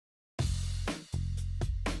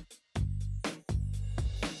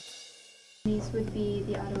These would be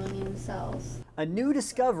the autoimmune cells. A new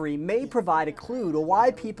discovery may provide a clue to why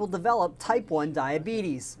people develop type 1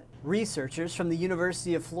 diabetes. Researchers from the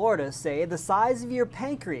University of Florida say the size of your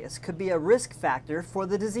pancreas could be a risk factor for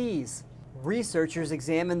the disease. Researchers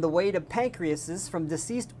examined the weight of pancreases from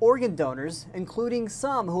deceased organ donors, including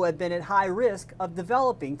some who had been at high risk of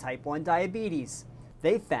developing type 1 diabetes.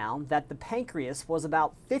 They found that the pancreas was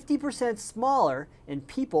about 50% smaller in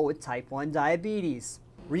people with type 1 diabetes.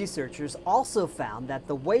 Researchers also found that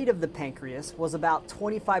the weight of the pancreas was about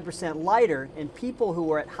 25% lighter in people who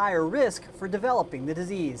were at higher risk for developing the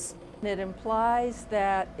disease. It implies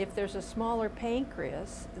that if there's a smaller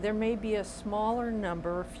pancreas, there may be a smaller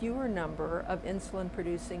number, fewer number of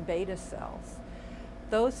insulin-producing beta cells.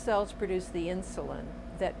 Those cells produce the insulin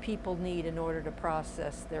that people need in order to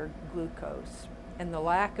process their glucose. And the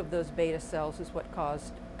lack of those beta cells is what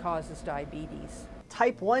causes diabetes.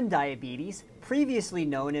 Type 1 diabetes, previously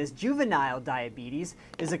known as juvenile diabetes,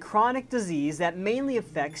 is a chronic disease that mainly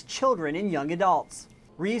affects children and young adults.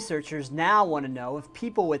 Researchers now want to know if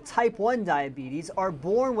people with type 1 diabetes are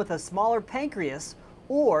born with a smaller pancreas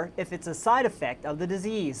or if it's a side effect of the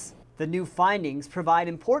disease. The new findings provide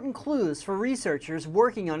important clues for researchers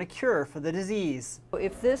working on a cure for the disease.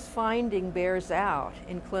 If this finding bears out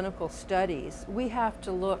in clinical studies, we have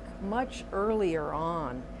to look much earlier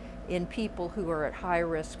on in people who are at high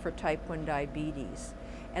risk for type 1 diabetes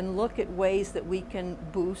and look at ways that we can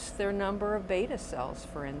boost their number of beta cells,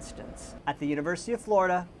 for instance. At the University of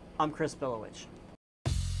Florida, I'm Chris Bilowich.